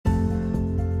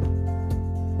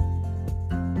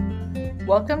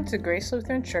Welcome to Grace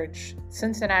Lutheran Church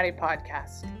Cincinnati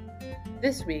podcast.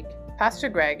 This week, Pastor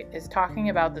Greg is talking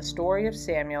about the story of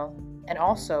Samuel and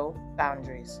also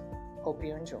boundaries. Hope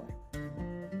you enjoy.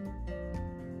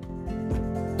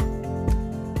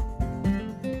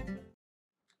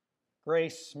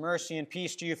 Grace, mercy, and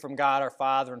peace to you from God our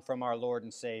Father and from our Lord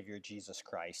and Savior, Jesus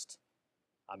Christ.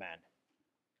 Amen.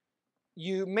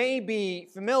 You may be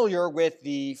familiar with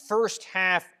the first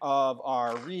half of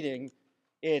our reading.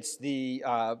 It's the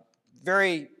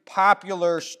very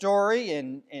popular story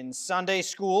in Sunday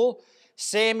school.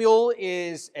 Samuel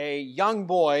is a young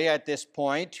boy at this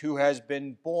point who has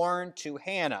been born to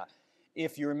Hannah.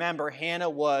 If you remember, Hannah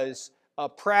was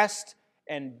oppressed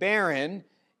and barren,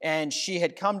 and she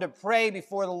had come to pray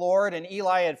before the Lord, and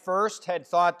Eli at first had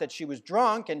thought that she was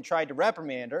drunk and tried to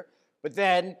reprimand her, but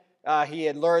then he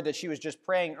had learned that she was just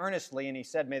praying earnestly, and he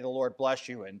said, "May the Lord bless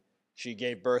you," and she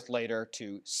gave birth later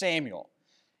to Samuel.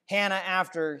 Hannah,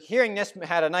 after hearing this,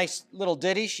 had a nice little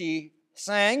ditty she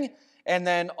sang, and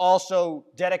then also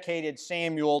dedicated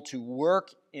Samuel to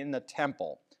work in the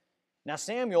temple. Now,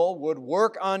 Samuel would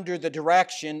work under the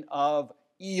direction of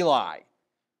Eli.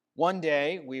 One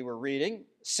day, we were reading,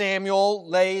 Samuel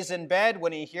lays in bed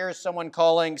when he hears someone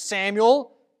calling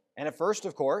Samuel, and at first,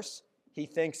 of course, he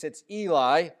thinks it's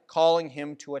Eli calling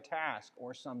him to a task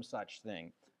or some such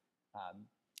thing.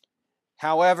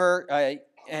 However,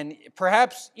 and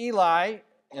perhaps Eli,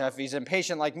 if he's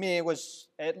impatient like me, was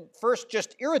at first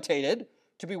just irritated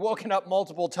to be woken up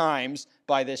multiple times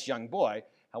by this young boy.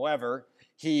 However,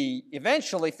 he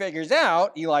eventually figures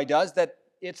out, Eli does, that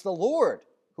it's the Lord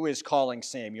who is calling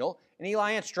Samuel. And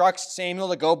Eli instructs Samuel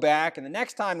to go back, and the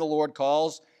next time the Lord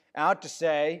calls out to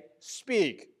say,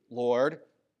 "Speak, Lord,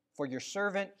 for your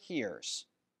servant hears."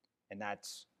 And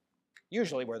that's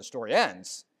usually where the story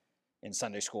ends, in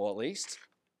Sunday school at least.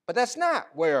 But that's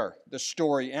not where the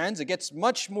story ends. It gets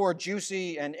much more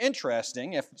juicy and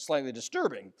interesting, if slightly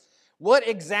disturbing. What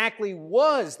exactly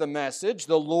was the message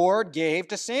the Lord gave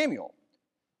to Samuel?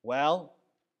 Well,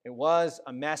 it was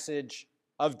a message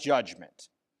of judgment.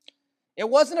 It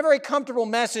wasn't a very comfortable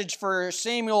message for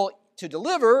Samuel to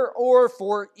deliver or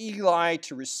for Eli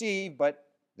to receive, but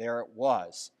there it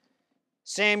was.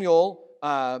 Samuel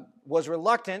was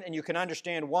reluctant, and you can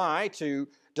understand why, to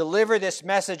deliver this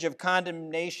message of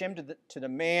condemnation to the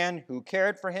man who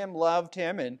cared for him, loved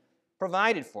him, and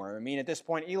provided for him. I mean, at this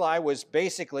point, Eli was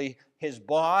basically his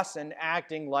boss and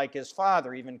acting like his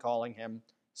father, even calling him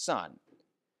son.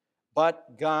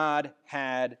 But God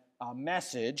had a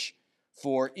message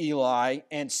for Eli,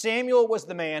 and Samuel was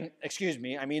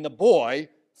the boy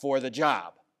for the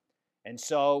job. And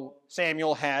so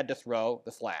Samuel had to throw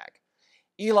the flag.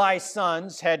 Eli's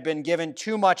sons had been given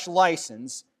too much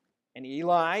license, and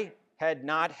Eli had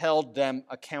not held them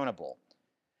accountable.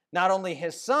 Not only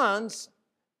his sons,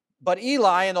 but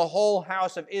Eli and the whole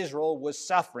house of Israel was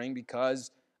suffering because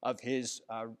of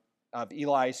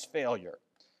Eli's failure.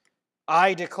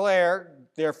 "I declare,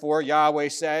 therefore," Yahweh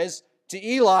says, "to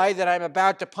Eli that I'm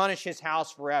about to punish his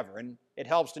house forever." And it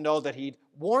helps to know that he'd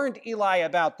warned Eli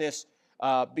about this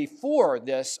before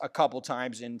this a couple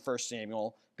times in 1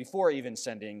 Samuel, before even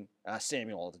sending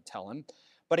Samuel to tell him.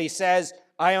 But he says,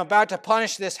 "I am about to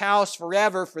punish this house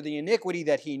forever for the iniquity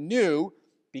that he knew,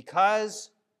 because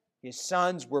his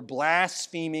sons were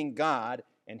blaspheming God,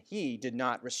 and he did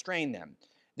not restrain them.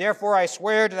 Therefore I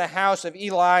swear to the house of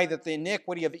Eli that the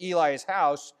iniquity of Eli's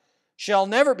house shall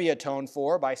never be atoned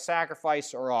for by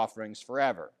sacrifice or offerings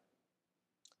forever."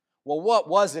 Well, what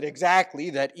was it exactly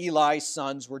that Eli's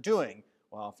sons were doing?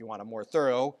 Well, if you want a more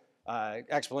thorough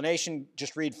explanation,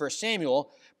 just read 1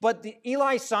 Samuel. But the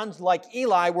Eli's sons, like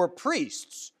Eli, were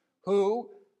priests who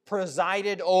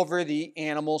presided over the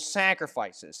animal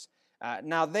sacrifices.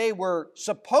 Now, they were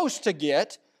supposed to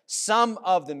get some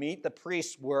of the meat. The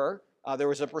priests were. There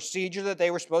was a procedure that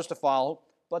they were supposed to follow.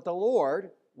 But the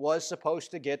Lord was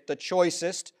supposed to get the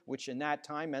choicest, which in that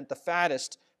time meant the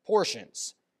fattest,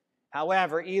 portions.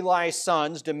 However, Eli's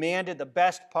sons demanded the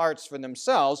best parts for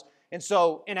themselves. And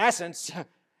so, in essence,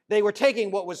 they were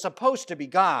taking what was supposed to be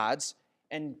God's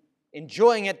and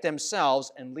enjoying it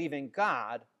themselves and leaving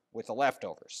God with the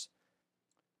leftovers.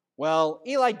 Well,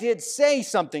 Eli did say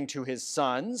something to his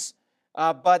sons,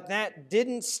 but that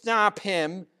didn't stop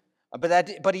him.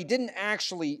 But he didn't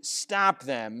actually stop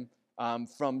them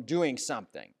from doing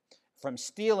something, from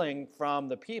stealing from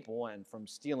the people and from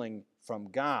stealing from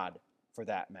God, for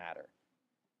that matter.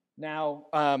 Now,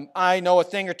 I know a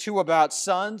thing or two about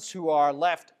sons who are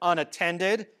left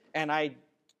unattended, and I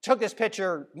took this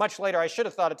picture much later. I should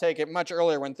have thought to take it much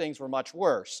earlier when things were much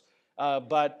worse.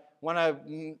 But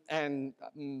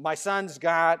my sons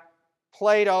got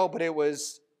Play-Doh, but it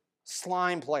was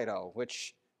slime Play-Doh,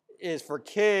 which is for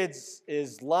kids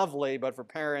is lovely, but for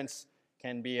parents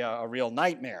can be a real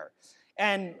nightmare.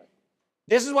 And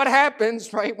this is what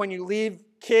happens, right, when you leave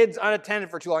kids unattended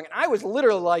for too long. And I was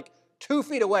literally like 2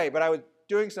 feet away, but I was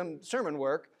doing some sermon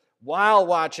work while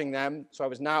watching them, so I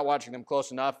was not watching them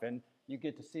close enough, and you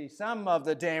get to see some of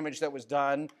the damage that was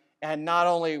done. And not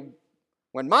only,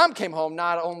 when Mom came home,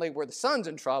 not only were the sons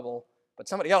in trouble, but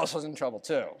somebody else was in trouble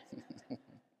too.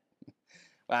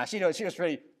 Wow, she was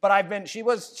pretty, but she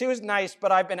was nice,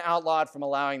 but I've been outlawed from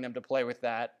allowing them to play with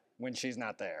that when she's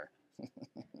not there.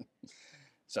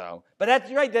 So, but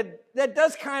that's right, that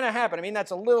does kind of happen. I mean,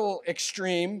 that's a little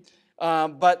extreme,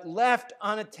 but left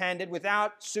unattended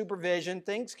without supervision,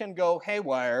 things can go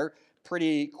haywire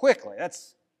pretty quickly.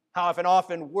 That's how it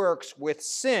often works with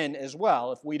sin as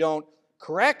well. If we don't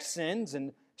correct sins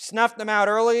and snuff them out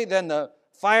early, then the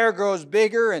fire grows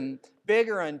bigger and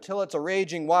bigger until it's a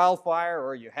raging wildfire,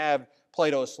 or you have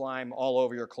Play-Doh slime all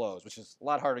over your clothes, which is a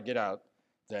lot harder to get out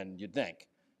than you'd think.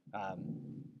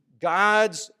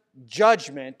 God's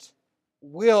judgment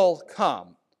will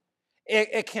come.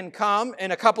 It can come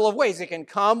in a couple of ways. It can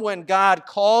come when God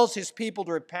calls his people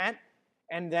to repent,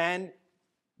 and then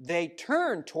they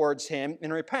turn towards him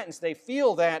in repentance. They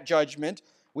feel that judgment.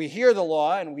 We hear the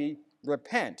law and we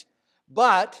repent.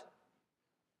 But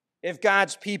if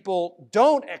God's people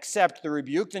don't accept the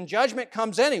rebuke, then judgment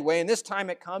comes anyway, and this time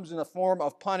it comes in the form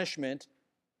of punishment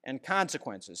and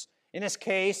consequences. In this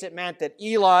case, it meant that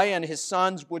Eli and his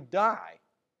sons would die,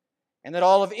 and that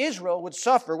all of Israel would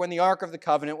suffer when the Ark of the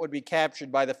Covenant would be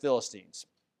captured by the Philistines.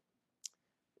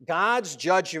 God's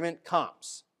judgment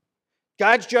comes.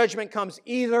 God's judgment comes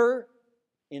either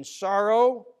in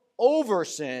sorrow over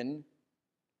sin,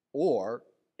 or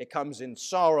it comes in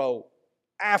sorrow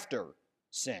after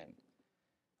sin.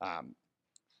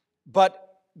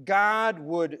 But God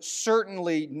would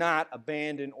certainly not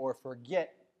abandon or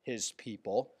forget his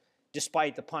people,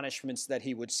 despite the punishments that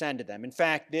he would send to them. In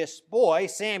fact, this boy,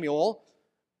 Samuel,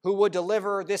 who would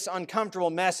deliver this uncomfortable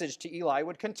message to Eli,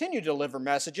 would continue to deliver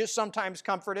messages, sometimes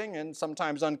comforting and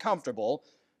sometimes uncomfortable,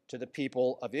 to the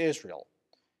people of Israel.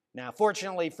 Now,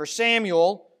 fortunately for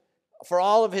Samuel, for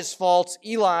all of his faults,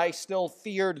 Eli still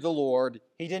feared the Lord.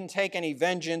 He didn't take any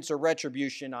vengeance or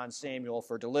retribution on Samuel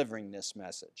for delivering this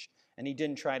message, and he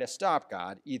didn't try to stop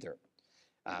God either.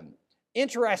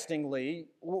 Interestingly,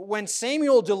 when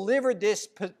Samuel delivered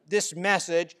this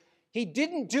message, he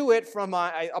didn't do it from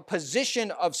a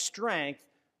position of strength,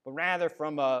 but rather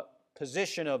from a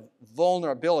position of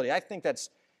vulnerability. I think that's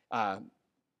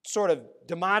sort of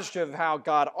demonstrative of how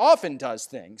God often does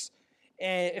things.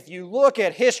 And if you look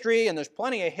at history, and there's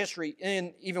plenty of history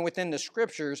even within the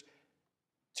Scriptures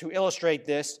to illustrate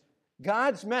this,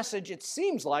 God's message, it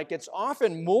seems like it's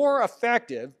often more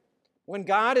effective when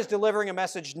God is delivering a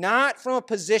message not from a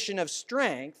position of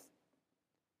strength,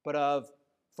 but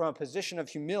from a position of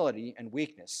humility and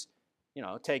weakness. You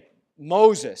know, take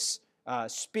Moses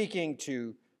speaking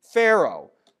to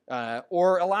Pharaoh,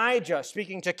 or Elijah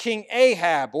speaking to King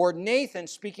Ahab, or Nathan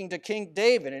speaking to King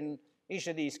David. In each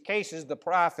of these cases, the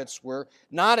prophets were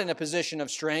not in a position of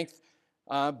strength,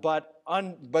 but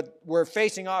were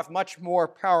facing off much more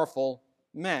powerful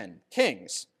men,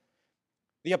 kings.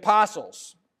 The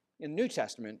apostles in the New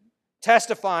Testament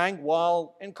testifying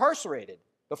while incarcerated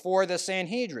before the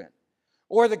Sanhedrin.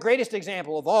 Or the greatest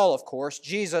example of all, of course,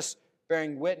 Jesus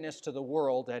bearing witness to the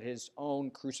world at his own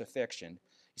crucifixion.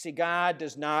 You see, God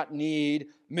does not need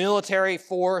military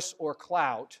force or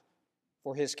clout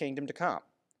for his kingdom to come.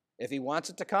 If he wants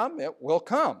it to come, it will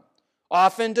come,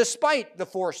 often despite the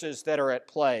forces that are at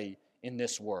play in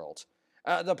this world.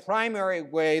 The primary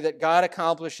way that God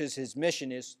accomplishes his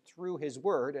mission is through his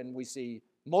word, and we see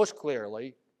most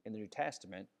clearly in the New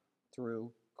Testament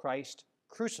through Christ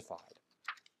crucified.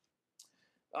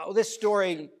 This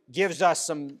story gives us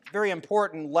some very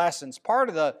important lessons. Part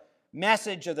of the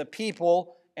message of the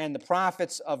people and the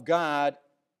prophets of God,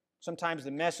 sometimes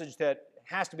the message that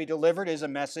has to be delivered is a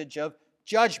message of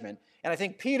judgment. And I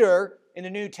think Peter in the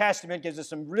New Testament gives us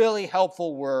some really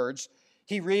helpful words.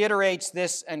 He reiterates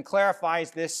this and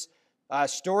clarifies this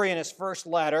story in his first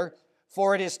letter.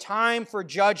 For it is time for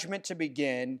judgment to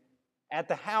begin at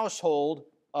the household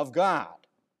of God.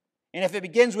 And if it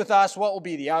begins with us, what will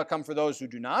be the outcome for those who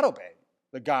do not obey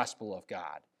the gospel of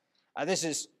God? This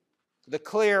is the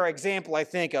clear example, I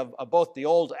think, of both the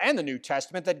Old and the New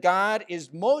Testament, that God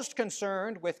is most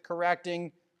concerned with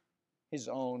correcting his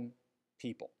own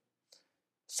people.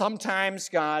 Sometimes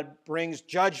God brings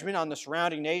judgment on the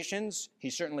surrounding nations. He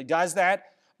certainly does that.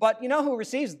 But you know who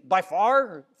receives by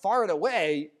far and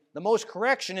away the most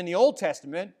correction in the Old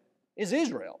Testament is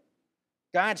Israel,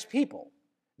 God's people.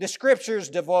 The Scriptures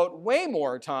devote way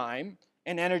more time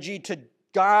and energy to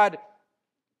God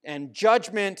and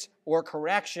judgment or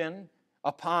correction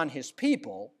upon his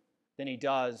people than he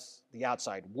does the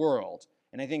outside world.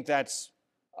 And I think that's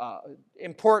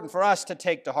important for us to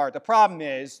take to heart. The problem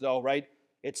is, though, right,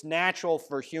 it's natural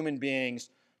for human beings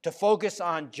to focus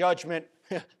on judgment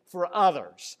for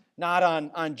others, not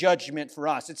on judgment for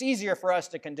us. It's easier for us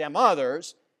to condemn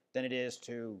others than it is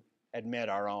to admit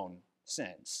our own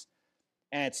sins.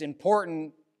 And it's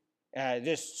important,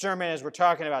 this sermon, as we're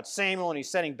talking about Samuel and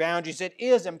he's setting boundaries, it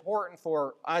is important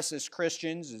for us as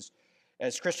Christians,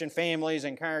 as Christian families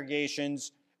and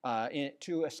congregations,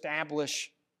 to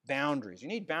establish boundaries. You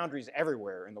need boundaries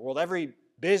everywhere in the world. Every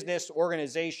business,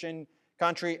 organization,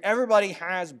 country, everybody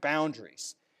has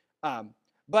boundaries.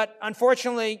 But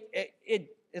unfortunately, it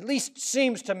at least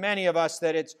seems to many of us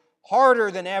that it's harder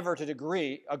than ever to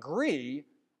agree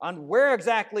on where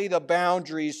exactly the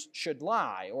boundaries should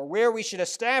lie or where we should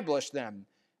establish them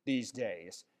these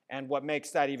days. And what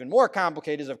makes that even more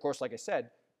complicated is, of course, like I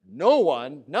said,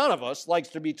 none of us likes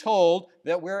to be told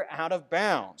that we're out of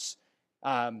bounds.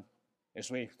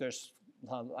 If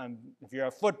you're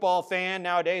a football fan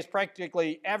nowadays,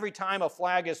 practically every time a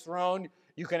flag is thrown,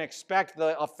 you can expect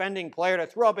the offending player to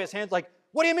throw up his hands like,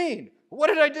 what do you mean? What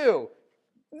did I do?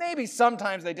 Maybe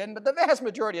sometimes they didn't, but the vast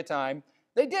majority of the time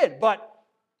they did. But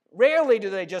rarely do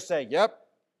they just say, yep,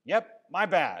 my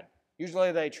bad.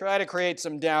 Usually they try to create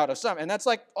some doubt of some, and that's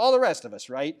like all the rest of us,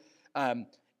 right? But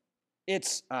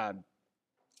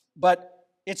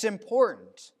it's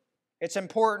important. It's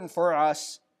important for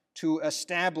us to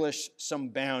establish some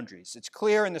boundaries. It's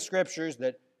clear in the Scriptures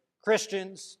that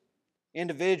Christians,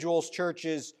 individuals,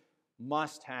 churches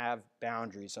must have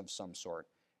boundaries of some sort.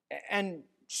 And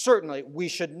certainly, we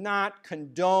should not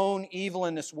condone evil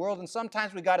in this world, and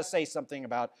sometimes we got to say something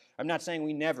about, I'm not saying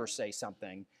we never say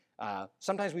something.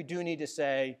 Sometimes we do need to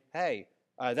say, hey,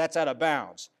 that's out of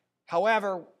bounds.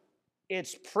 However,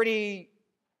 it's pretty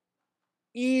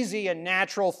easy and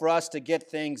natural for us to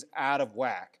get things out of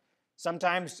whack.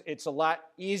 Sometimes it's a lot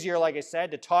easier, like I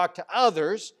said, to talk to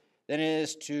others than it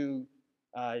is to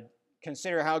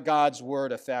consider how God's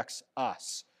Word affects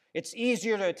us. It's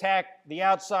easier to attack the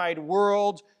outside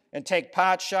world and take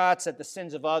pot shots at the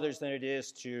sins of others than it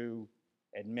is to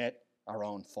admit our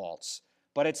own faults.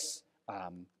 But it's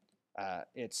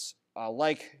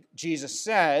like Jesus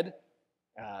said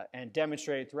and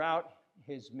demonstrated throughout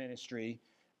his ministry,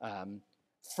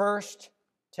 first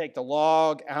take the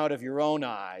log out of your own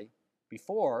eye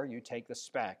before you take the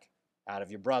speck out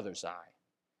of your brother's eye.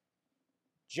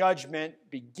 Judgment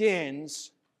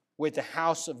begins with the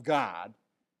house of God,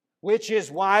 which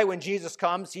is why when Jesus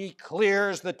comes, he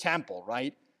clears the temple,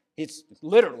 right? It's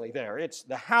literally there. It's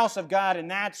the house of God,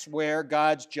 and that's where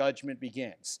God's judgment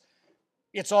begins.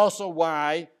 It's also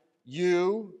why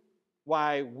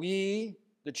we,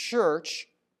 the church,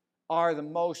 are the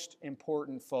most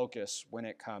important focus when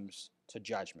it comes to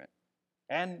judgment.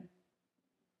 And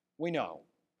we know.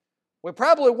 We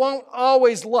probably won't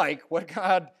always like what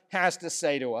God has to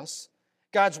say to us.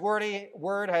 God's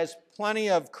word has plenty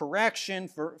of correction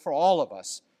for all of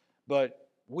us. But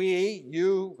we,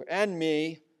 you and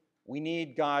me, we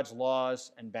need God's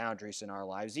laws and boundaries in our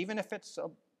lives, even if it's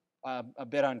a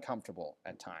bit uncomfortable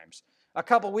at times. A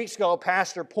couple weeks ago,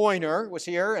 Pastor Pointer was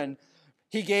here, and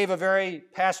he gave a very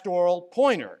pastoral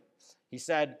pointer. He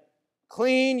said,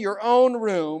 clean your own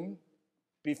room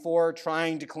before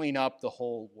trying to clean up the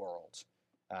whole world.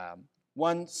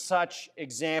 One such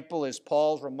example is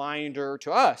Paul's reminder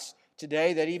to us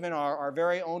today that even our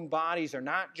very own bodies are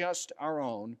not just our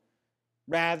own.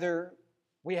 Rather,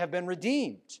 we have been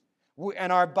redeemed,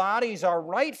 and our bodies are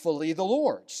rightfully the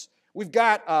Lord's. We've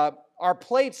got our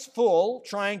plates full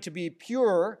trying to be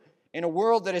pure in a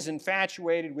world that is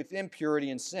infatuated with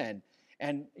impurity and sin.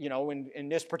 And, you know, in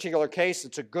this particular case,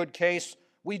 it's a good case.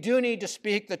 We do need to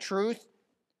speak the truth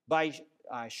by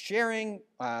sharing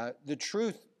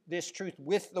this truth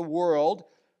with the world,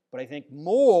 but I think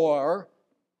more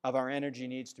of our energy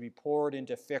needs to be poured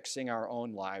into fixing our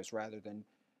own lives rather than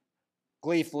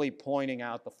gleefully pointing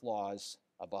out the flaws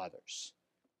of others.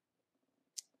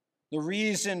 The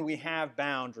reason we have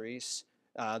boundaries,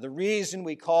 the reason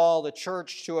we call the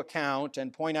church to account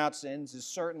and point out sins is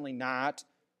certainly not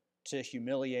to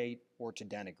humiliate or to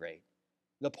denigrate.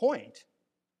 The point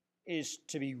is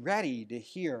to be ready to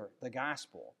hear the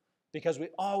gospel, because we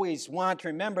always want to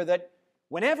remember that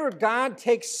whenever God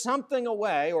takes something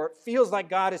away, or it feels like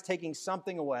God is taking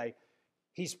something away,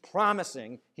 he's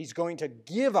promising he's going to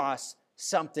give us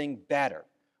something better.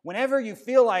 Whenever you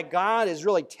feel like God is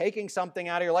really taking something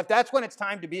out of your life, that's when it's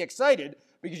time to be excited,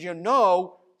 because you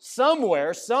know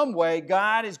somewhere, some way,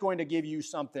 God is going to give you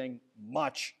something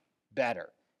much better.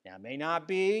 Now, it may not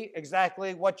be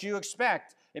exactly what you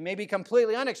expect. It may be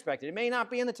completely unexpected. It may not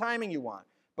be in the timing you want.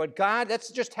 But God, that's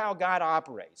just how God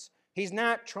operates. He's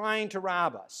not trying to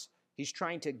rob us. He's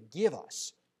trying to give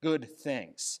us good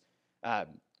things.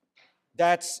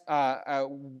 That's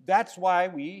why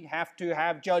we have to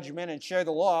have judgment and share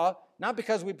the law, not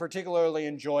because we particularly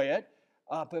enjoy it,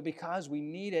 but because we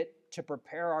need it to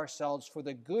prepare ourselves for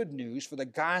the good news, for the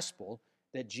gospel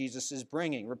that Jesus is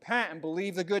bringing. Repent and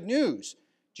believe the good news,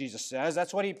 Jesus says.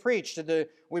 That's what he preached.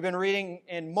 We've been reading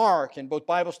in Mark, in both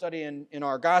Bible study and in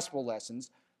our gospel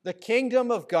lessons. The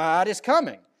kingdom of God is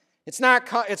coming.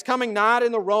 It's coming not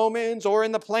in the Romans or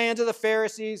in the plans of the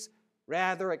Pharisees.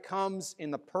 Rather, it comes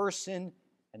in the person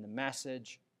and the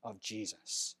message of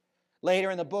Jesus.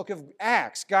 Later in the book of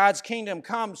Acts, God's kingdom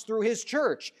comes through his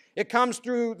church. It comes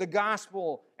through the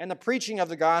gospel and the preaching of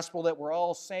the gospel that we're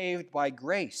all saved by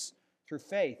grace through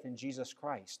faith in Jesus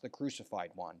Christ, the crucified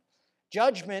one.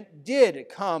 Judgment did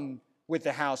come with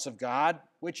the house of God,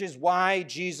 which is why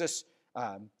Jesus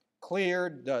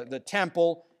cleared the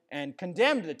temple and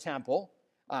condemned the temple.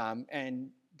 And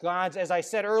God's, as I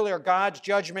said earlier, God's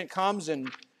judgment comes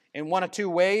in one of two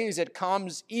ways. It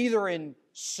comes either in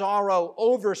sorrow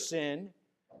over sin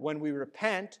when we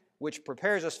repent, which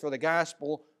prepares us for the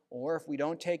gospel, or if we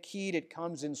don't take heed, it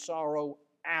comes in sorrow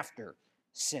after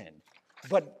sin.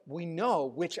 But we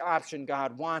know which option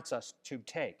God wants us to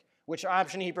take, which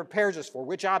option he prepares us for,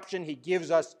 which option he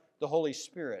gives us the Holy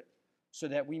Spirit, so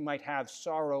that we might have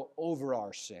sorrow over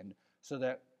our sin, so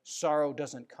that sorrow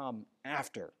doesn't come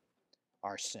after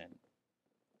our sin.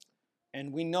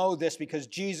 And we know this because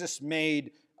Jesus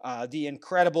made the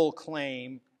incredible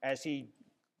claim as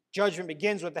judgment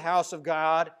begins with the house of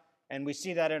God, and we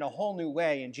see that in a whole new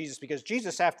way in Jesus, because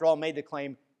Jesus, after all, made the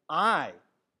claim, I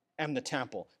am the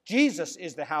temple. Jesus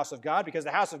is the house of God, because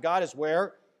the house of God is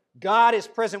where God is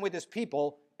present with his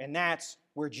people, and that's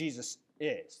where Jesus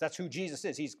is. That's who Jesus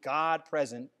is. He's God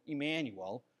present,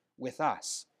 Emmanuel, with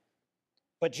us.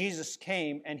 But Jesus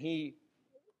came and he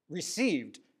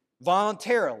received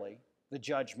voluntarily the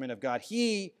judgment of God.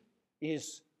 He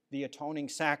is the atoning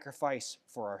sacrifice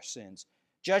for our sins.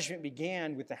 Judgment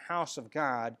began with the house of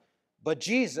God, but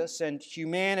Jesus and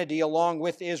humanity, along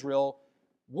with Israel,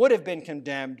 would have been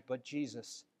condemned, but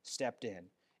Jesus stepped in.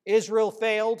 Israel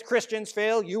failed, Christians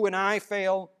fail, you and I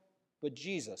fail, but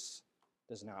Jesus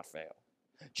does not fail.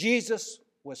 Jesus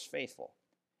was faithful,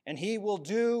 and he will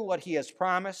do what he has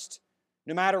promised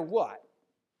no matter what.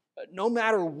 No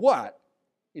matter what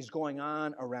is going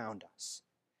on around us.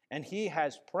 And he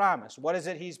has promised. What is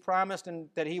it he's promised and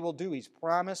that he will do? He's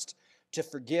promised to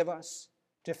forgive us,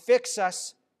 to fix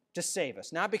us, to save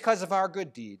us. Not because of our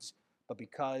good deeds, but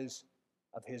because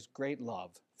of his great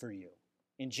love for you.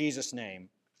 In Jesus' name,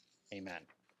 amen.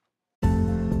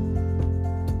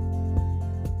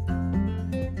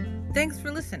 Thanks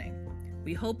for listening.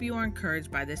 We hope you are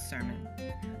encouraged by this sermon.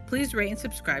 Please rate and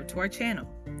subscribe to our channel.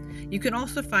 You can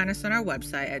also find us on our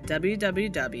website at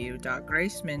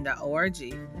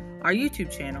www.gracemin.org, our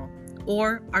YouTube channel,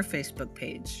 or our Facebook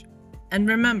page. And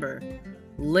remember,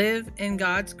 live in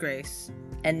God's grace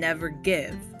and never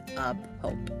give up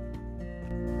hope.